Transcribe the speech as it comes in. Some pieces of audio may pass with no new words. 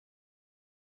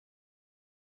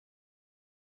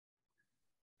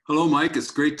Hello, Mike.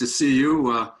 It's great to see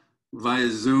you via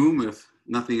Zoom, if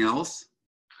nothing else.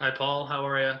 Hi, Paul. How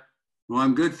are you? Well,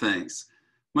 I'm good, thanks.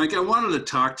 Mike, I wanted to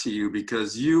talk to you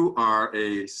because you are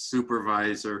a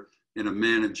supervisor and a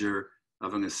manager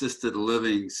of an assisted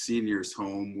living seniors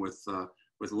home with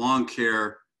long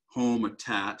care home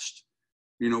attached.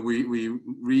 You know, we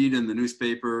read in the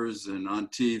newspapers and on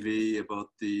TV about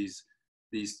these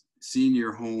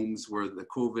senior homes where the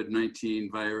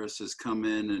COVID-19 virus has come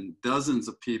in and dozens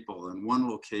of people in one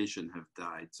location have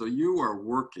died. So you are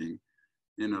working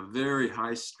in a very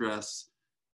high stress,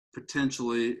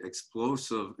 potentially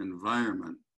explosive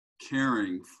environment,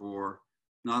 caring for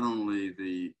not only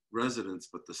the residents,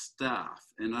 but the staff.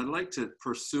 And I'd like to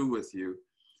pursue with you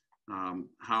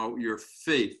how your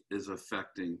faith is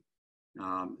affecting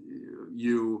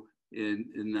you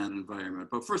in that environment.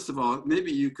 But first of all,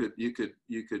 maybe you could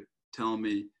tell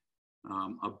me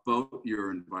about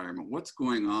your environment. What's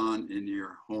going on in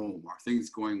your home? Are things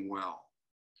going well?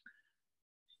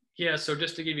 Yeah, so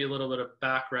just to give you a little bit of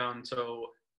background,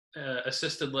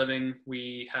 assisted living,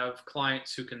 we have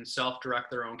clients who can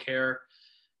self-direct their own care.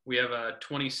 We have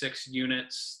 26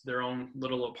 units, their own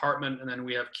little apartment, and then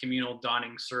we have communal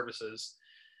dining services.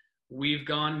 We've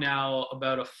gone now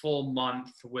about a full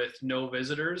month with no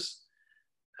visitors,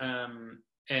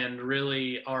 and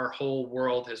really our whole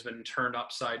world has been turned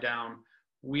upside down.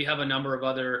 We have a number of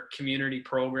other community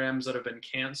programs that have been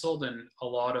canceled, and a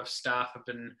lot of staff have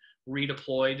been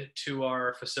redeployed to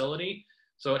our facility.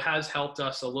 So it has helped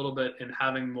us a little bit in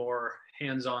having more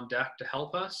hands on deck to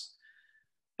help us.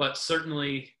 But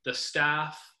certainly the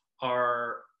staff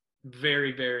are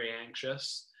very, very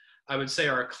anxious. I would say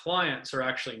our clients are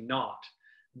actually not.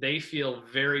 They feel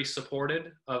very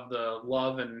supported of the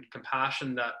love and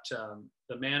compassion that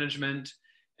the management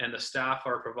and the staff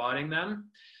are providing them.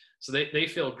 So they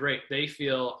feel great. They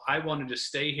feel, I wanted to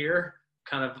stay here,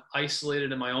 kind of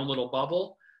isolated in my own little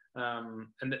bubble,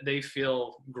 and that they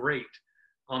feel great.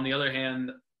 On the other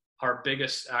hand, our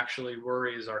biggest actually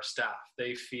worry is our staff.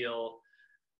 They feel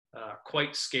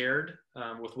quite scared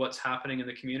with what's happening in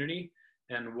the community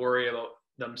and worry about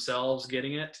themselves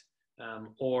getting it,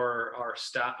 or our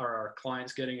staff or our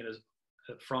clients getting it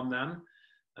from them.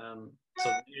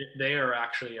 So they are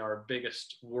actually our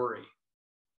biggest worry.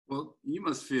 Well, you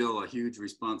must feel a huge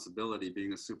responsibility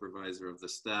being a supervisor of the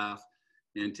staff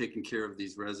and taking care of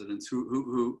these residents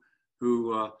who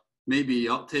may be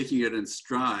out taking it in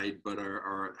stride, but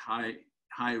are at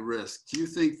high risk. Do you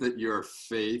think that your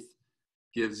faith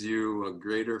gives you a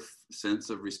greater sense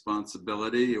of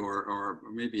responsibility, or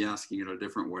maybe asking it a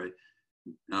different way?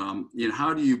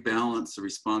 How do you balance the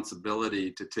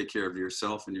responsibility to take care of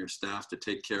yourself and your staff to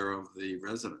take care of the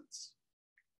residents?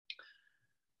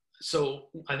 So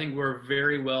I think we're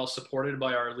very well supported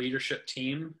by our leadership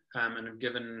team, and have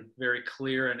given very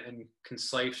clear and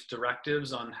concise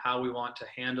directives on how we want to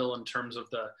handle in terms of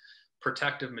the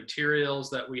protective materials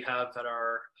that we have at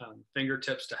our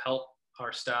fingertips to help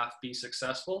our staff be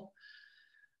successful.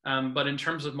 But in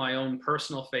terms of my own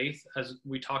personal faith, as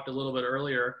we talked a little bit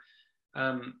earlier,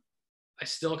 I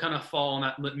still kind of fall on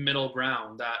that middle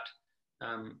ground that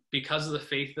because of the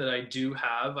faith that I do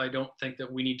have, I don't think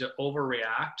that we need to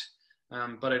overreact,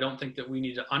 but I don't think that we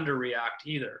need to underreact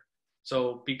either.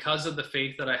 So because of the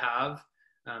faith that I have,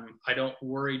 I don't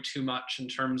worry too much in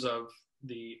terms of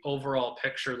the overall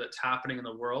picture that's happening in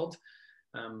the world.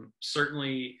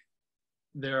 Certainly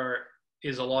there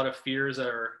is a lot of fears that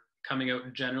are coming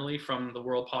out generally from the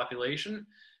world population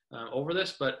over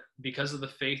this, but because of the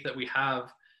faith that we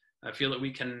have, I feel that we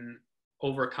can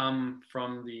overcome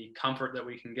from the comfort that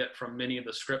we can get from many of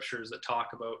the scriptures that talk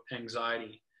about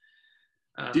anxiety.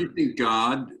 Do you think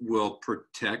God will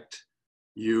protect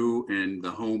you and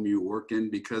the home you work in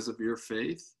because of your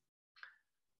faith?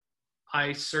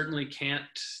 I certainly can't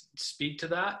speak to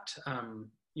that.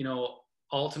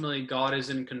 Ultimately God is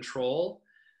in control.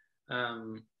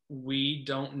 We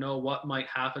don't know what might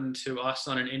happen to us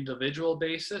on an individual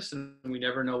basis, and we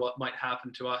never know what might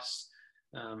happen to us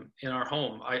in our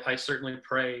home. I certainly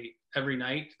pray every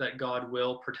night that God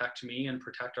will protect me and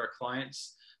protect our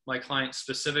clients. My clients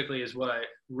specifically is what I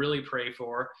really pray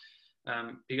for,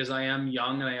 because I am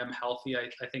young and I am healthy. I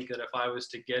think that if I was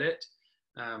to get it,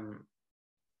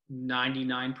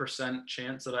 99%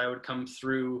 chance that I would come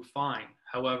through fine.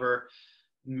 However,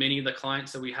 many of the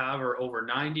clients that we have are over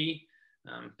 90.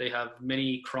 They have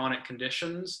many chronic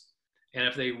conditions, and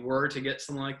if they were to get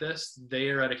something like this, they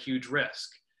are at a huge risk.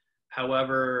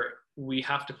 However, we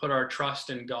have to put our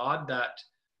trust in God that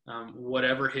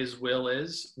whatever his will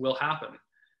is will happen.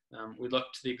 We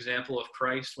look to the example of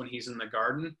Christ when he's in the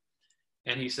garden,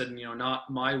 and he said, not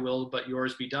my will, but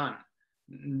yours be done.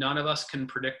 none of us can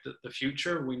predict the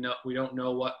future. We don't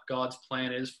know what God's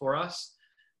plan is for us.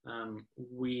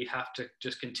 We have to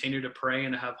just continue to pray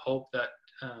and have hope that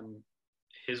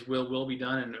his will be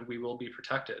done and we will be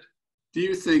protected. Do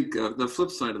you think, the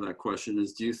flip side of that question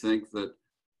is, do you think that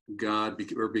God,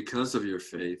 or because of your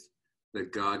faith,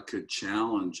 that God could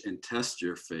challenge and test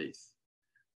your faith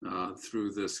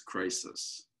through this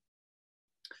crisis?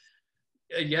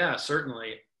 Yeah,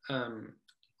 certainly.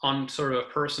 On sort of a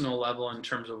personal level, in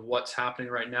terms of what's happening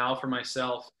right now for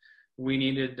myself, we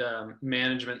needed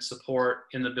management support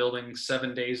in the building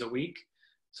 7 days a week.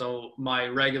 So my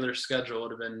regular schedule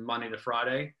would have been Monday to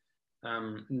Friday.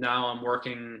 Now I'm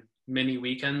working many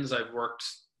weekends. I've worked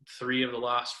 3 of the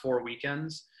last 4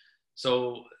 weekends.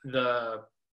 So the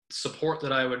support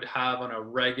that I would have on a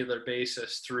regular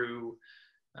basis through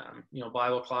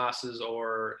Bible classes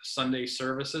or Sunday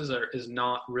services is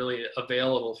not really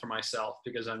available for myself,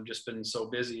 because I've just been so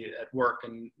busy at work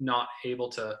and not able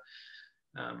to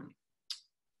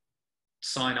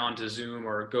sign on to Zoom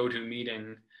or go to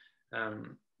meeting.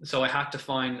 So I have to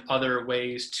find other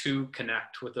ways to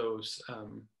connect with those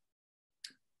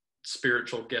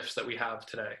spiritual gifts that we have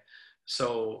today.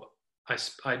 So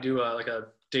I do a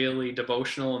daily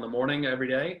devotional in the morning every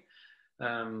day.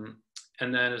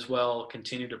 And then as well,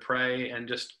 continue to pray and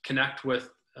just connect with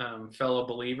fellow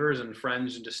believers and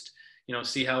friends, and just,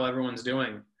 see how everyone's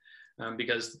doing.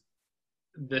 Because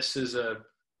this is a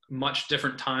much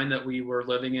different time that we were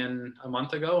living in a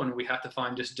month ago, and we have to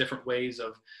find just different ways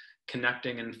of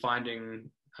connecting and finding,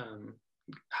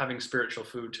 having spiritual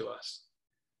food to us.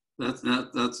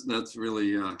 That's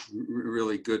really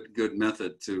really good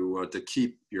method to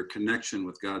keep your connection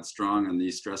with God strong in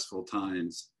these stressful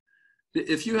times.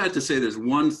 If you had to say there's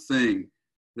one thing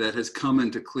that has come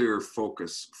into clearer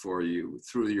focus for you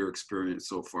through your experience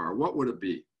so far, what would it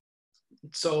be?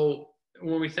 So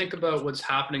when we think about what's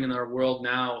happening in our world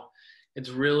now, it's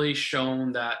really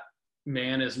shown that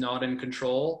man is not in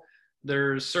control.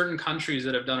 There's certain countries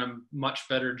that have done a much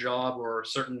better job, or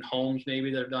certain homes maybe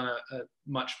that have done a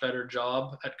much better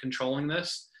job at controlling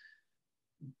this.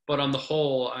 But on the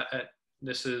whole,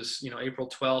 this is April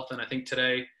 12th, and I think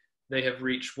today they have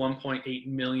reached 1.8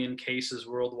 million cases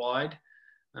worldwide.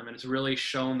 And it's really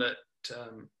shown that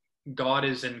God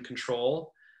is in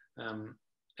control,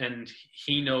 and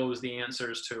he knows the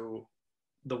answers to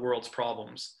the world's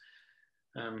problems.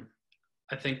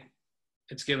 I think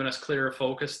it's given us clearer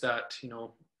focus that,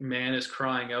 man is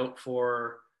crying out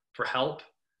for help,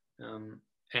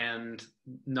 and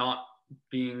not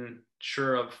being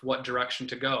sure of what direction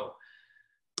to go.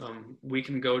 We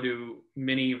can go to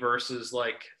many verses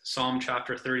like Psalm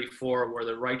chapter 34, where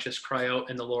the righteous cry out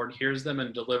and the Lord hears them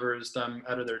and delivers them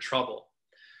out of their trouble.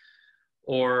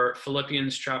 Or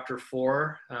Philippians chapter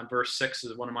 4, verse 6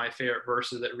 is one of my favorite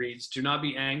verses that reads, "Do not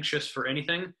be anxious for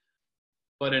anything,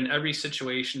 but in every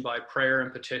situation by prayer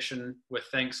and petition with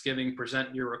thanksgiving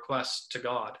present your requests to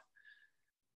God."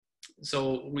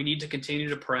 So we need to continue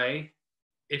to pray.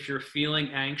 If you're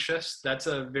feeling anxious, that's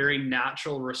a very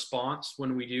natural response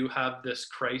when we do have this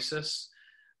crisis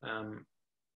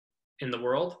in the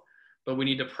world, but we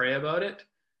need to pray about it.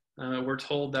 We're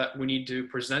told that we need to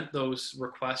present those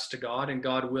requests to God, and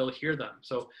God will hear them.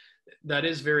 So that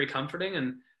is very comforting,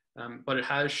 and but it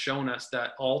has shown us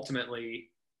that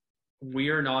ultimately we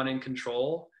are not in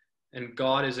control, and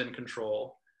God is in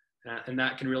control, and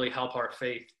that can really help our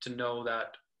faith to know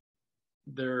that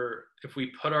if we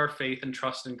put our faith and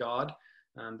trust in God,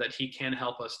 that he can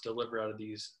help us deliver out of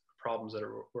these problems that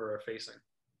we're facing.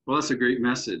 Well, that's a great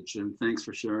message, and thanks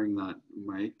for sharing that,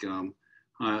 Mike.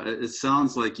 It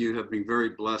sounds like you have been very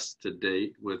blessed to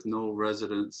date, with no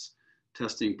residents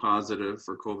testing positive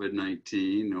for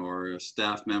COVID-19 or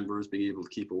staff members being able to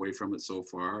keep away from it so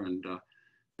far. And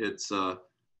it's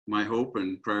my hope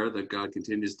and prayer that God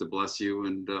continues to bless you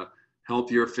and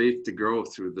help your faith to grow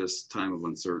through this time of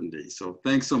uncertainty. So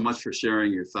thanks so much for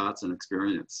sharing your thoughts and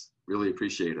experience. Really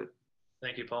appreciate it.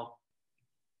 Thank you, Paul.